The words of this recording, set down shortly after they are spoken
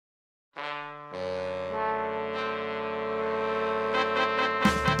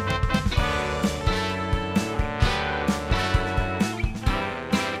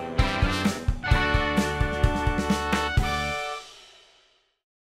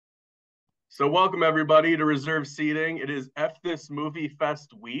So welcome everybody to Reserve Seating. It is F This Movie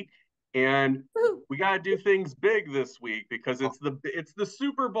Fest week, and Woo. we gotta do things big this week because it's the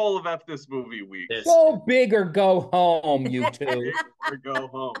Super Bowl of F This Movie week. This Go big or go home, you two. Big or go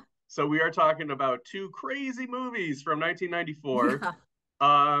home. So we are talking about two crazy movies from 1994,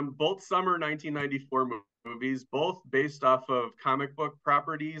 Yeah. both summer 1994 movies, both based off of comic book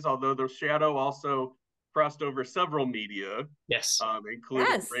properties. Although The Shadow also crossed over several media, yes.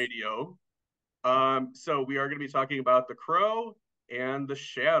 including Yes. radio. So we are going to be talking about The Crow and The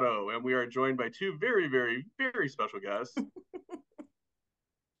Shadow, and we are joined by two very, very, very special guests, Oh,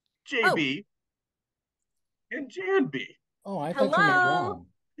 JB and Janby. Oh, I thought you meant hello. Ron.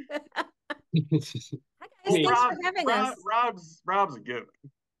 Hi guys, thanks for having us. Rob's a given.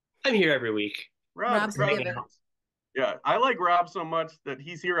 I'm here every week. Rob's a given. Yeah, I like Rob so much that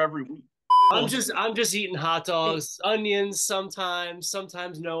he's here every week. I'm just eating hot dogs, onions sometimes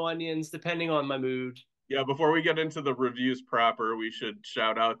no onions, depending on my mood. Yeah, before we get into the reviews proper, we should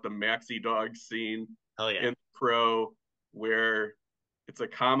shout out the Maxi Dog scene Hell yeah. in The Crow, where it's a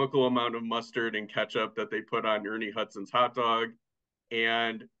comical amount of mustard and ketchup that they put on Ernie Hudson's hot dog.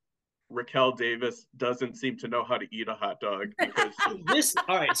 And Raquel Davis doesn't seem to know how to eat a hot dog because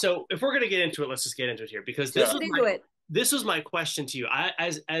All right, so if we're gonna get into it, let's just get into it here because this was my question to you.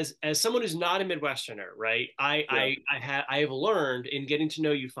 As someone who's not a Midwesterner, right? I have learned in getting to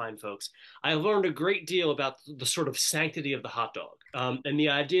know you fine folks, I have learned a great deal about the sort of sanctity of the hot dog. And the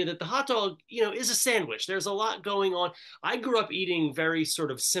idea that the hot dog, is a sandwich. There's a lot going on. I grew up eating very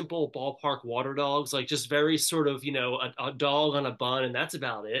sort of simple ballpark water dogs, like just very sort of, a dog on a bun, and that's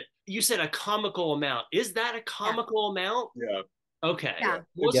about it. You said a comical amount. Is that a comical amount? yeah. Okay. Yeah.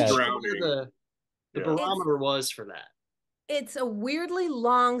 Wasn't It's sure drowning. where the barometer was for that. It's a weirdly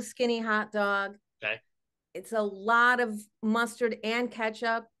long, skinny hot dog. Okay. It's a lot of mustard and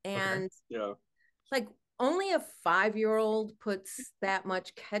ketchup, and Yeah. like only a 5-year-old puts that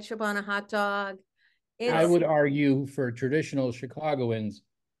much ketchup on a hot dog. I would argue for traditional Chicagoans,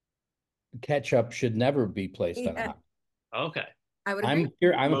 ketchup should never be placed on a hot dog. Okay. I would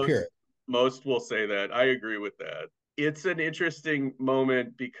agree. I'm a purist. Most will say that. I agree with that. It's an interesting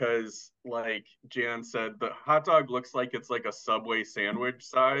moment because, like Jan said, the hot dog looks like it's like a Subway sandwich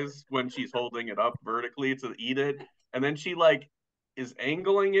size when she's holding it up vertically to eat it. And then she is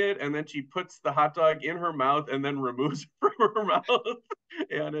angling it, and then she puts the hot dog in her mouth and then removes it from her mouth.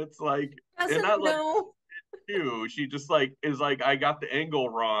 And it's like, Doesn't and not know. she just is like, I got the angle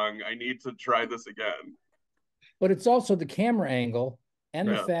wrong. I need to try this again. But it's also the camera angle and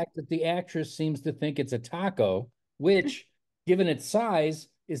the fact that the actress seems to think it's a taco, which, given its size,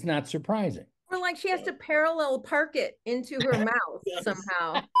 is not surprising. Or like she has to parallel park it into her mouth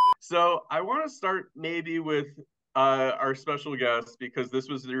somehow. So I want to start maybe with our special guest because this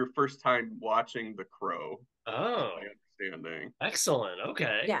was your first time watching The Crow. Oh, my understanding. Excellent.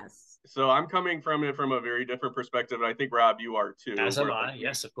 Okay. Yes. So I'm coming from it from a very different perspective. I think Rob, you are too. As am I.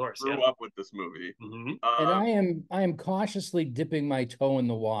 Yes, of course. Grew up with this movie, and I am cautiously dipping my toe in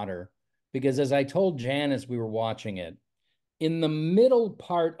the water because, as I told Jan as we were watching it, in the middle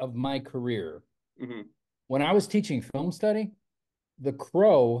part of my career, when I was teaching film study, The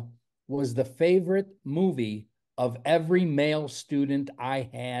Crow was the favorite movie of every male student I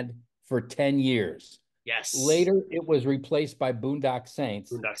had for 10 years. Yes. Later, it was replaced by Boondock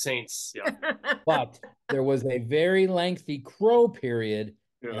Saints. Boondock Saints, yeah. But there was a very lengthy Crow period,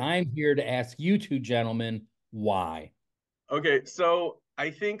 and I'm here to ask you two gentlemen why. Okay, so I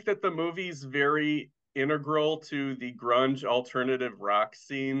think that the movie's very integral to the grunge alternative rock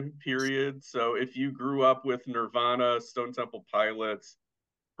scene period. So if you grew up with Nirvana, Stone Temple Pilots,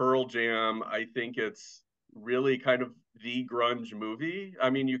 Pearl Jam, I think it's really kind of the grunge movie.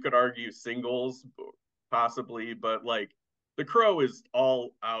 I mean, you could argue singles possibly, but The Crow is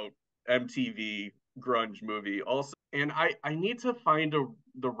all out MTV grunge movie also. And I need to find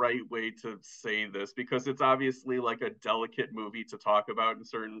the right way to say this because it's obviously like a delicate movie to talk about in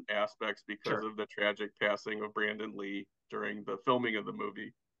certain aspects because of the tragic passing of Brandon Lee during the filming of the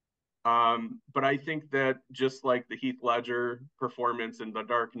movie. But I think that just like the Heath Ledger performance in The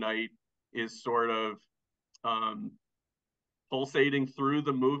Dark Knight is sort of pulsating through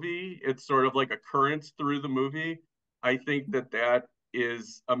the movie, it's sort of like a current through the movie. I think that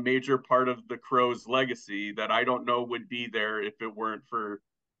is a major part of The Crow's legacy that I don't know would be there if it weren't for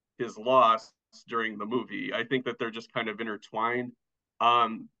his loss during the movie. I think that they're just kind of intertwined.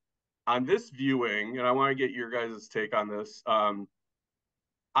 On this viewing, and I want to get your guys' take on this,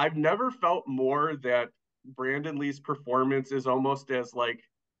 I've never felt more that Brandon Lee's performance is almost as like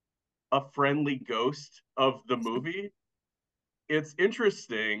a friendly ghost of the movie. it's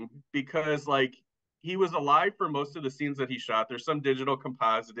interesting because like he was alive for most of the scenes that he shot. There's some digital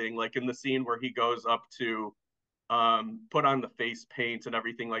compositing, like in the scene where he goes up to put on the face paint and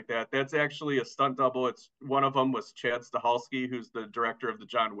everything like that. That's actually a stunt double. It's one of them was Chad Stahelski, who's the director of the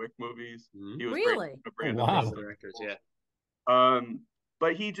John Wick movies. He was really wow. Directors, yeah.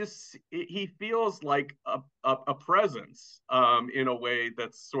 But he feels like a presence in a way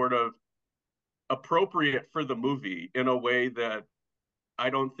that's sort of appropriate for the movie, in a way that I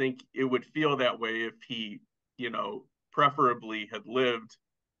don't think it would feel that way if he, preferably had lived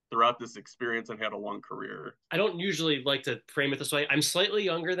throughout this experience and had a long career. I don't usually like to frame it this way. I'm slightly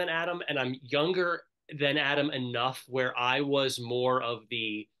younger than Adam, and I'm younger than Adam enough where I was more of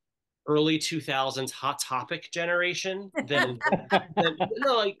the early 2000s Hot Topic generation than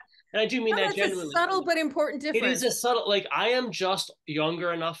no, like, and I do mean that genuinely. A subtle but important difference. It is a subtle, like, I am just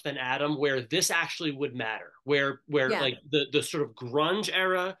younger enough than Adam where this actually would matter, where like the sort of grunge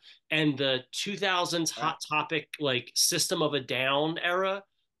era and the 2000s Hot Topic, like System of a Down era,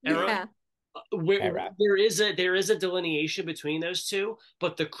 where there is a delineation between those two,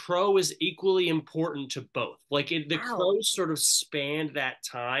 but The Crow is equally important to both. Like the Crow sort of spanned that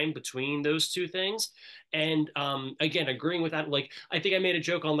time between those two things. And again, agreeing with that, like I think I made a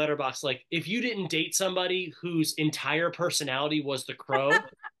joke on Letterboxd, like if you didn't date somebody whose entire personality was The Crow,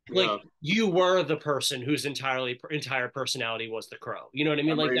 like you were the person whose entire personality was The Crow. You know what I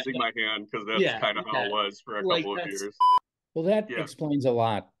mean? I'm like raising my hand because that's kind of how it was for a couple of years. Well, that explains a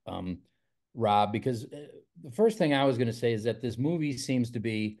lot, Rob, because the first thing I was going to say is that this movie seems to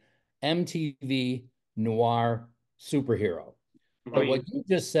be MTV noir superhero. But what you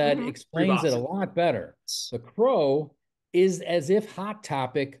just said explains it a lot better. The Crow is as if Hot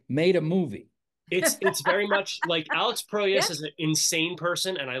Topic made a movie. It's very much like Alex Proyas is an insane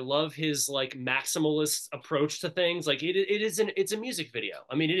person, and I love his like maximalist approach to things. Like it's a music video.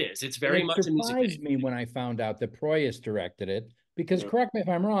 I mean, it is. It's very much a music video. It surprised me when I found out that Proyas directed it, because correct me if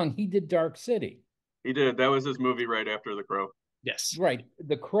I'm wrong, he did Dark City. He did. That was his movie right after The Crow. Yes. Right.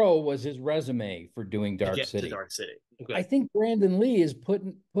 The Crow was his resume for doing Dark City. Dark City. Okay. I think Brandon Lee is put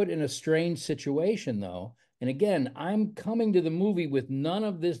in a strange situation, though. And again, I'm coming to the movie with none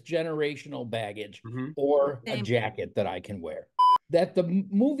of this generational baggage or a jacket that I can wear. That the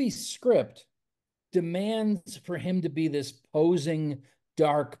movie script demands for him to be this posing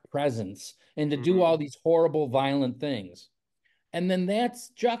dark presence and to do all these horrible, violent things. And then that's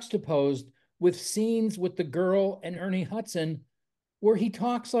juxtaposed with scenes with the girl and Ernie Hudson where he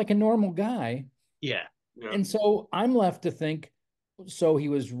talks like a normal guy. Yeah. And so I'm left to think, so he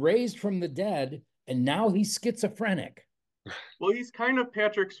was raised from the dead and now he's schizophrenic. Well, he's kind of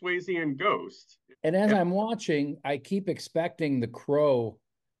Patrick Swayze in Ghost. And as I'm watching, I keep expecting the crow,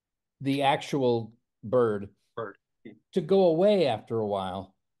 the actual bird, to go away after a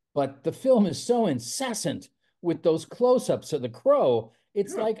while. But the film is so incessant with those close-ups of the crow.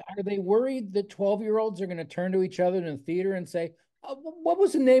 It's like, are they worried that 12-year-olds are going to turn to each other in the theater and say, what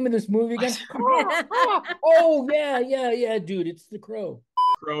was the name of this movie again? Oh, yeah, dude, it's The Crow.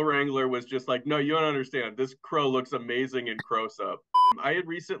 Crow Wrangler was just like, no, you don't understand. This crow looks amazing in close-up. I had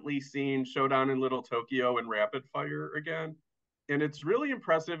recently seen Showdown in Little Tokyo and Rapid Fire again. And it's really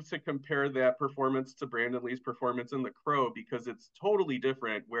impressive to compare that performance to Brandon Lee's performance in The Crow, because it's totally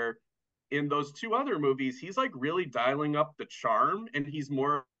different, where in those two other movies, he's like really dialing up the charm, and he's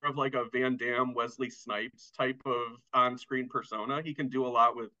more of like a Van Damme, Wesley Snipes type of on-screen persona. He can do a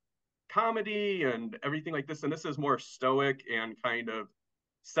lot with comedy and everything like this. And this is more stoic and kind of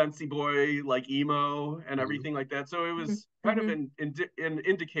sensey boy, like emo and everything like that. So it was kind of an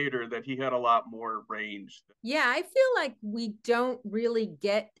indicator that he had a lot more range. Yeah, I feel like we don't really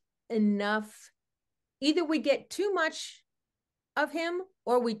get enough. Either we get too much of him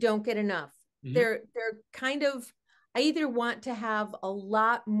or we don't get enough. They're kind of, I either want to have a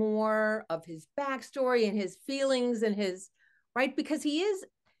lot more of his backstory and his feelings and his, right, because he is,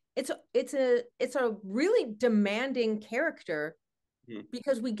 it's a really demanding character,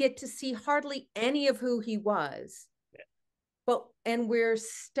 because we get to see hardly any of who he was. And we're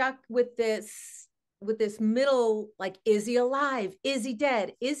stuck with this middle, like, is he alive? Is he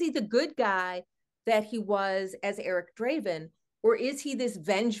dead? Is he the good guy that he was as Eric Draven? Or is he this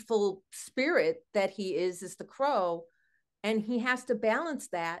vengeful spirit that he is the Crow? And he has to balance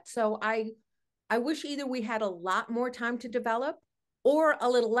that. So I wish either we had a lot more time to develop or a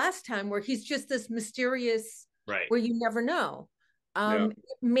little less time where he's just this mysterious, where you never know. It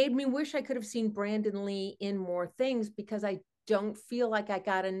made me wish I could have seen Brandon Lee in more things, because I don't feel like I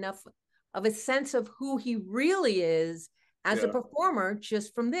got enough of a sense of who he really is as a performer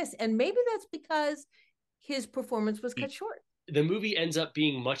just from this. And maybe that's because his performance was cut short. the movie ends up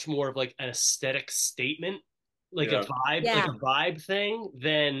being much more of like an aesthetic statement, like a vibe, like a vibe thing,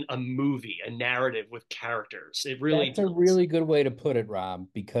 than a movie, a narrative with characters. It really That's a really good way to put it, Rob,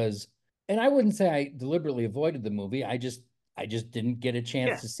 because, and I wouldn't say I deliberately avoided the movie. I just didn't get a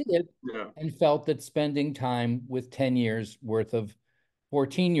chance to see it, and felt that spending time with 10 years worth of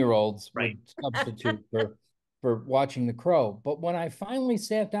 14-year-olds would substitute for watching The Crow. But when I finally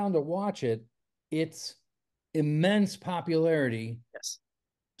sat down to watch it, its immense popularity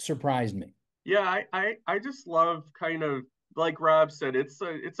surprised me. Yeah, I just love, kind of like Rob said, it's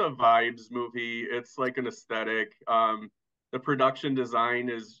a vibes movie. It's like an aesthetic. The production design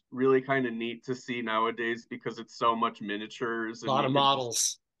is really kind of neat to see nowadays because it's so much miniatures. A lot of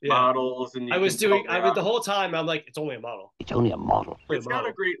models. Models, and I was the whole time I'm like, it's only a model. It's only a model. It's got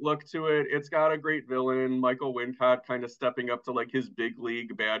a great look to it. It's got a great villain, Michael Wincott, kind of stepping up to like his big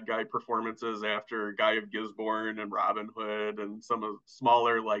league bad guy performances after Guy of Gisborne and Robin Hood and some of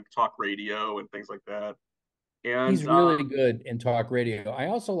smaller like talk radio and things like that. And he's really good in talk radio. I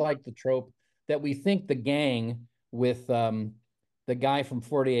also like the trope that we think the gang with the guy from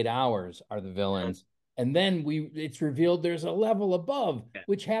 48 Hours are the villains. And then it's revealed there's a level above,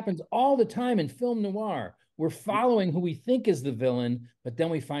 which happens all the time in film noir. We're following who we think is the villain, but then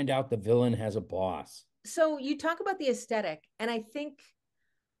we find out the villain has a boss. So you talk about the aesthetic, and I think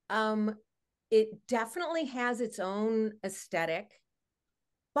it definitely has its own aesthetic,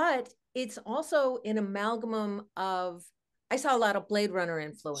 but it's also an amalgam of, I saw a lot of Blade Runner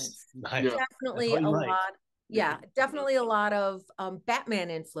influence. Nice. Definitely a lot. Yeah, definitely a lot of Batman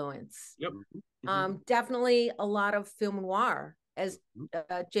influence. Definitely a lot of film noir, as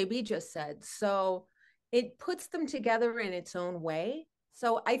JB just said. So it puts them together in its own way.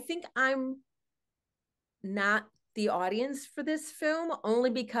 So I think I'm not the audience for this film,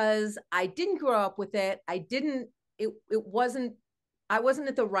 only because I didn't grow up with it. I wasn't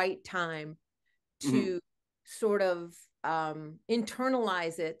at the right time to sort of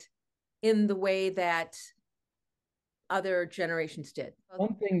internalize it in the way that other generations did.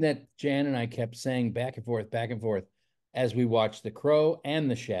 One thing that Jan and I kept saying back and forth as we watched The Crow and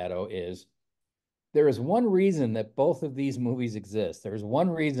The Shadow is, there is one reason that both of these movies exist. There is one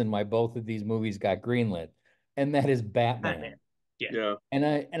reason why both of these movies got greenlit, and that is Batman. Yeah. And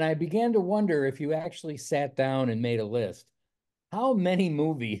I began to wonder, if you actually sat down and made a list, how many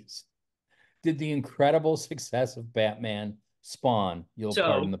movies did the incredible success of Batman spawn? You'll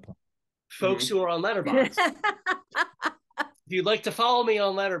pardon the pun. Folks who are on Letterboxd. If you'd like to follow me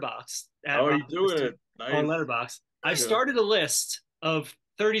on Letterboxd, you doing it nice. On Letterboxd, I started a list of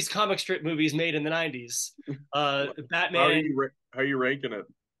 30s comic strip movies made in the 90s. Batman. How are you ranking it?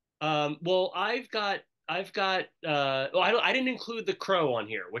 Well, I've got. I didn't include The Crow on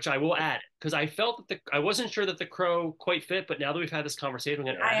here, which I will add, because I felt that I wasn't sure that The Crow quite fit, but now that we've had this conversation,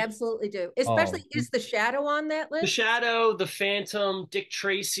 I absolutely do. Especially, is The Shadow on that list? The Shadow, The Phantom, Dick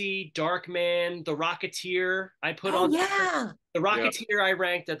Tracy, Darkman, The Rocketeer. I put on. Yeah. The Rocketeer I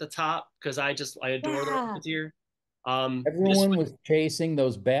ranked at the top because I adore The Rocketeer. Everyone was chasing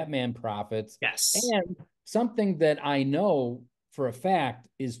those Batman profits. Yes. And something that I know for a fact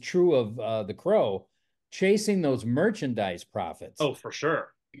is true of The Crow, chasing those merchandise profits. Oh, for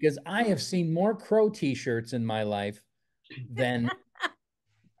sure. Because I have seen more Crow t-shirts in my life than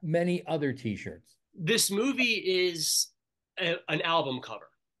many other t-shirts. This movie is an album cover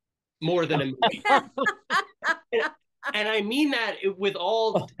more than a movie. And I mean that with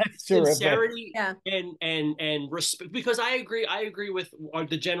all sincerity and respect, because I agree with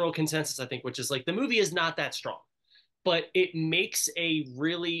the general consensus, I think, which is like, the movie is not that strong, but it makes a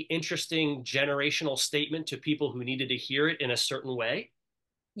really interesting generational statement to people who needed to hear it in a certain way.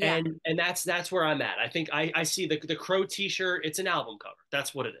 Yeah. And that's where I'm at. I think I see the Crow t-shirt, it's an album cover.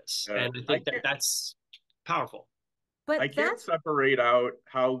 That's what it is. And I think that's powerful. But I can't separate out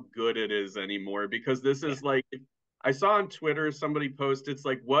how good it is anymore, because this is like, I saw on Twitter somebody post, it's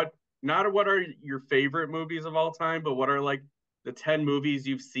like, not what are your favorite movies of all time, but what are like the 10 movies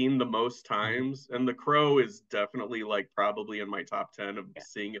you've seen the most times. And The Crow is definitely like probably in my top 10 of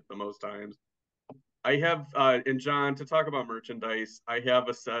seeing it the most times. I have, and John, to talk about merchandise, I have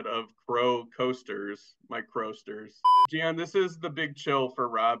a set of Crow coasters, my Crowsters. Jan, this is the big chill for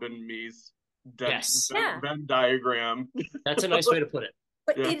Rob and me's Venn diagram. That's a nice way to put it.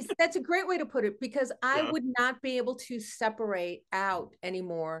 But that's a great way to put it, because I would not be able to separate out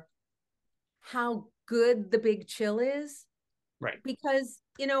anymore how good the big chill is. Right. Because,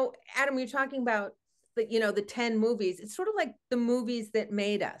 Adam, you're talking about the 10 movies. It's sort of like the movies that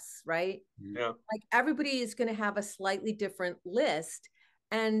made us, right? Yeah. Like, everybody is going to have a slightly different list.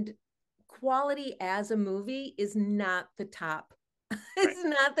 And quality as a movie is not the top. It's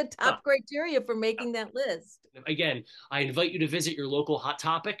not the top criteria for making that list. Again, I invite you to visit your local Hot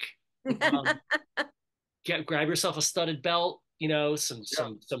Topic. Grab yourself a studded belt, some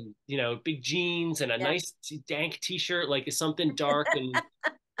big jeans and a nice dank t-shirt, like something dark and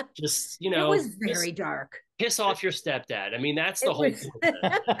just, it was very dark. Piss off your stepdad. I mean, that's the whole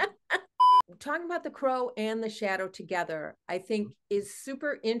point. Talking about The Crow and The Shadow together, I think is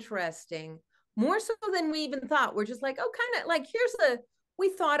super interesting, more so than we even thought. We're just like, oh, kind of like, we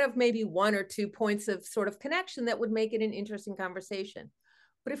thought of maybe 1 or 2 points of sort of connection that would make it an interesting conversation.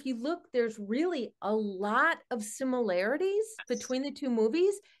 But if you look, there's really a lot of similarities between the two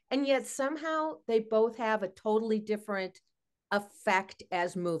movies, and yet somehow they both have a totally different effect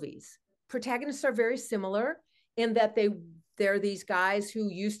as movies. Protagonists are very similar in that they're these guys who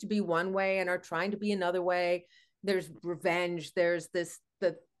used to be one way and are trying to be another way. There's revenge. There's the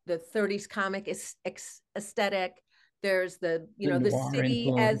 30s comic aesthetic. There's the city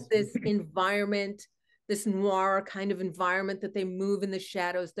influence. as this environment, this noir kind of environment that they move in the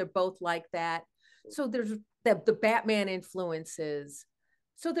shadows. They're both like that. So there's the Batman influences.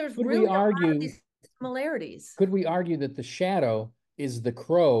 So there's really a lot of these similarities. Could we argue that The Shadow is The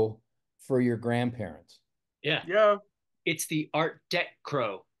Crow for your grandparents? Yeah. Yeah. It's the Art Deco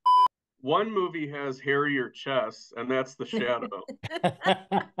Crow. One movie has hairier chests, and that's The Shadow.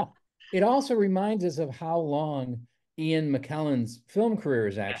 It also reminds us of how long Ian McKellen's film career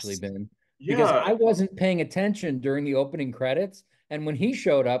has actually been. Because I wasn't paying attention during the opening credits. And when he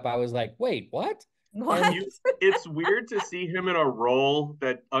showed up, I was like, wait, what? What? It's weird to see him in a role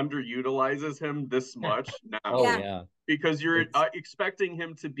that underutilizes him this much now. Oh, yeah. Because you're expecting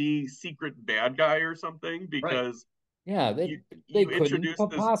him to be secret bad guy or something, because they couldn't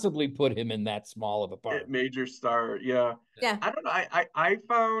possibly put him in that small of a part. Major star, yeah. I don't know. I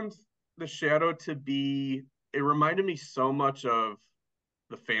found The Shadow to be, it reminded me so much of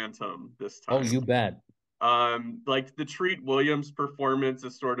The Phantom this time. Oh, you bet. Like the Treat Williams performance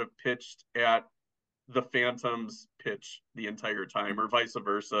is sort of pitched at The Phantom's pitch the entire time, or vice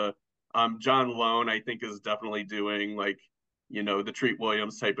versa. John Lone, I think, is definitely doing the Treat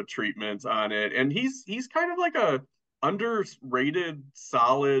Williams type of treatment on it, and he's kind of like a underrated,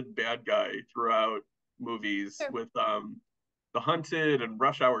 solid bad guy throughout movies. Sure. With The Hunted and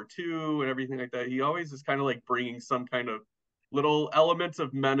Rush Hour 2 and everything like that. He always is kind of like bringing some kind of little elements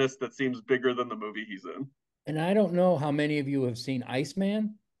of menace that seems bigger than the movie he's in. And I don't know how many of you have seen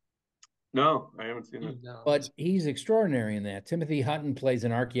Iceman. No, I haven't seen it. No. But he's extraordinary in that. Timothy Hutton plays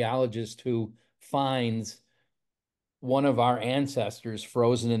an archaeologist who finds one of our ancestors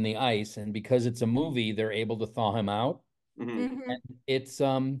frozen in the ice, and because it's a movie, they're able to thaw him out. And it's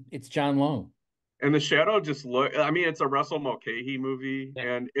John Lone. And The Shadow it's a Russell Mulcahy movie.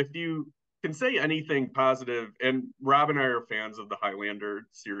 Yeah. And if you can say anything positive, and Rob and I are fans of the Highlander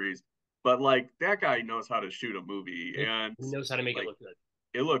series, but that guy knows how to shoot a movie, and he knows how to make it look good.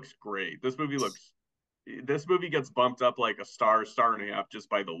 It looks great. This movie gets bumped up like a star and a half just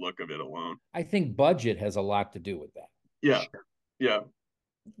by the look of it alone. I think budget has a lot to do with that. Yeah. Sure. Yeah.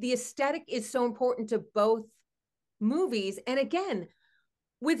 The aesthetic is so important to both movies. And again,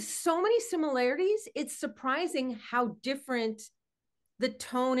 with so many similarities, it's surprising how different the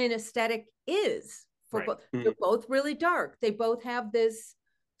tone and aesthetic is for both. They're both really dark. They both have this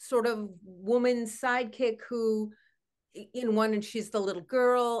sort of woman sidekick who, in one, and she's the little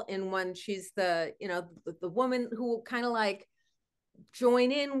girl, in one she's the woman who kind of like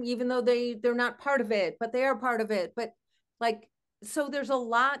join in, even though they're not part of it, but they are part of it. But so there's a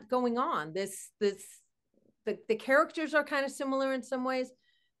lot going on. The characters are kind of similar in some ways.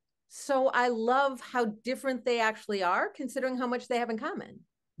 So I love how different they actually are, considering how much they have in common.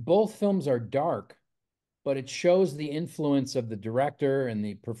 Both films are dark, but it shows the influence of the director and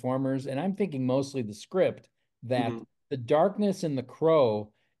the performers. And I'm thinking mostly the script, that the darkness in The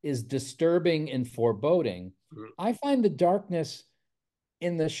Crow is disturbing and foreboding. I find the darkness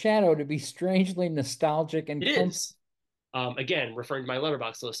in The Shadow to be strangely nostalgic and it is. Again, referring to my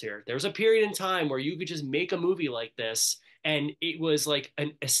Letterboxd list here, there was a period in time where you could just make a movie like this, and it was like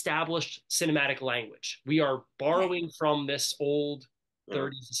an established cinematic language. We are borrowing from this old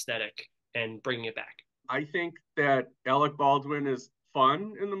 30s aesthetic and bringing it back. I think that Alec Baldwin is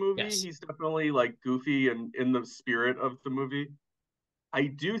fun in the movie. Yes. He's definitely goofy and in the spirit of the movie. I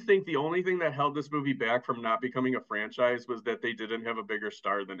do think the only thing that held this movie back from not becoming a franchise was that they didn't have a bigger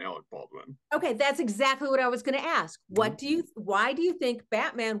star than Alec Baldwin. Okay, that's exactly what I was going to ask. Why do you think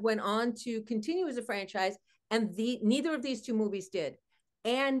Batman went on to continue as a franchise and neither of these two movies did?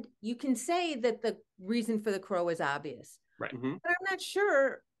 And you can say that the reason for The Crow is obvious. Right. But I'm not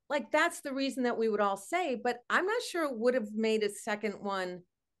sure, like that's the reason that we would all say, but I'm not sure it would have made a second one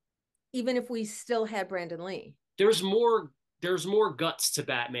even if we still had Brandon Lee. There's more guts to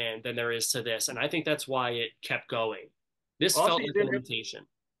Batman than there is to this, and I think that's why it kept going. This also felt like an invitation.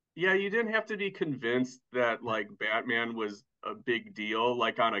 Yeah, you didn't have to be convinced that like Batman was a big deal,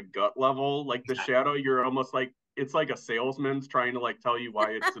 like on a gut level. Like the Shadow, you're almost like it's like a salesman's trying to like tell you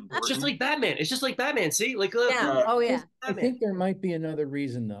why it's important. It's just like Batman. It's just like Batman. See, like oh yeah. I think there might be another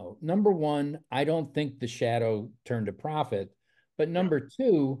reason though. Number one, I don't think the Shadow turned a profit, but number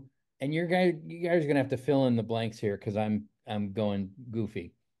two, and you guys are gonna have to fill in the blanks here because I'm going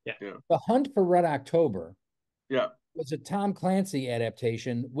goofy. Yeah. The Hunt for Red October. Yeah. Was a Tom Clancy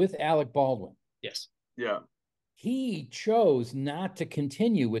adaptation with Alec Baldwin. Yes. Yeah. He chose not to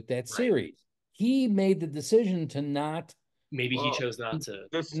continue with that series. He made the decision to not. Maybe he chose not to.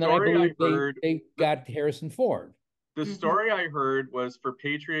 The story I heard, they got Harrison Ford. The story I heard was for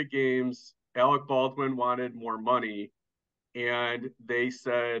Patriot Games, Alec Baldwin wanted more money, and they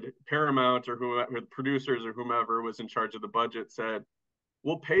said Paramount or whoever, the producers or whomever was in charge of the budget said,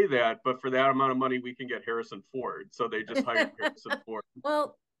 we'll pay that, but for that amount of money, we can get Harrison Ford. So they just hired Harrison Ford.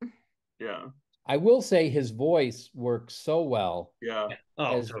 Well, yeah. I will say his voice works so well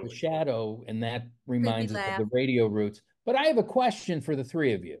as the Shadow, and that reminds us of the radio roots. But I have a question for the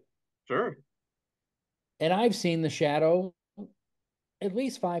three of you. Sure. And I've seen the Shadow at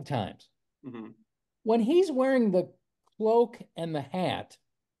least 5 times. When he's wearing the cloak and the hat.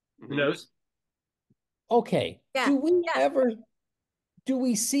 Nose. Okay. Yeah. Do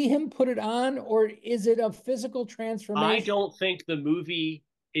we see him put it on, or is it a physical transformation? I don't think the movie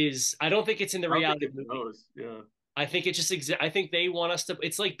is. I don't think it's in the reality movie. Yeah. I think it just. I think they want us to.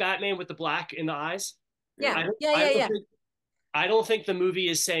 It's like Batman with the black in the eyes. Yeah. I don't think the movie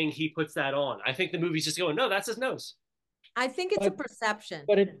is saying he puts that on. I think the movie's just going, no, that's his nose. I think it's a perception.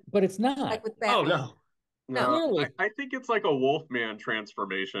 But it's not. Like with Batman. No. I think it's like a Wolfman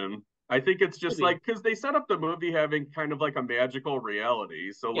transformation. I think it's just like because they set up the movie having kind of like a magical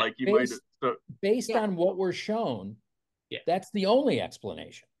reality. So like you based on what we're shown, that's the only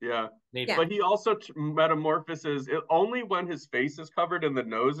explanation. Yeah. But he also metamorphoses only when his face is covered and the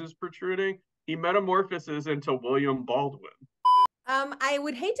nose is protruding. He metamorphoses into William Baldwin. I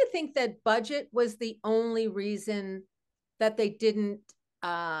would hate to think that budget was the only reason that they didn't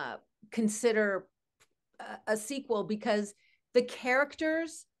consider a sequel, because the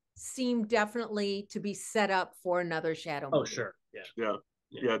characters seem definitely to be set up for another Shadow movie. Oh, sure.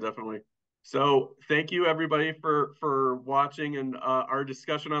 Yeah, definitely. So thank you everybody for watching and our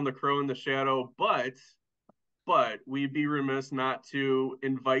discussion on The Crow and the Shadow, but we'd be remiss not to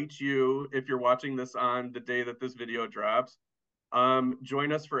invite you, if you're watching this on the day that this video drops,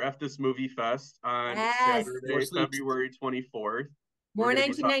 join us for F This Movie Fest on Saturday, February 24th. More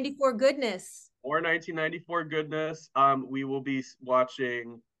 1994 goodness. More 1994 goodness. We will be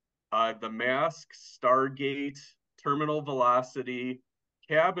watching The Mask, Stargate, Terminal Velocity,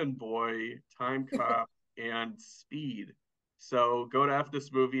 Cabin Boy, Time Cop, and Speed. So go to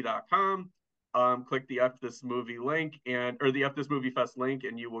fthismovie.com, click the F This Movie link or the F This Movie Fest link,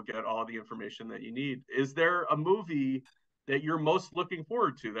 and you will get all the information that you need. Is there a movie that you're most looking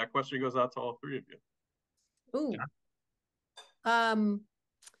forward to? That question goes out to all three of you. Ooh.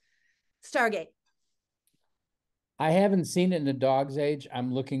 Stargate. I haven't seen it in a dog's age.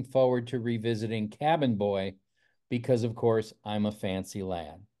 I'm looking forward to revisiting Cabin Boy because, of course, I'm a fancy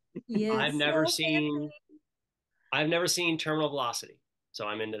lad. Yes, I've never seen Terminal Velocity, so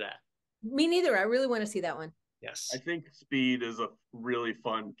I'm into that. Me neither. I really want to see that one. Yes. I think Speed is a really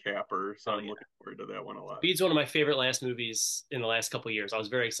fun capper, so I'm looking forward to that one a lot. Speed's one of my favorite last movies in the last couple of years. I was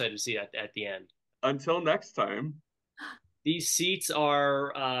very excited to see that at the end. Until next time. These seats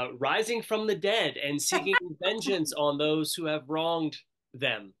are rising from the dead and seeking vengeance on those who have wronged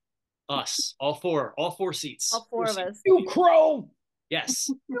them. Us. All four seats. All four of us. You crow! Yes.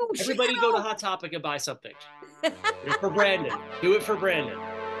 Everybody go to Hot Topic and buy something. Do it for Brandon.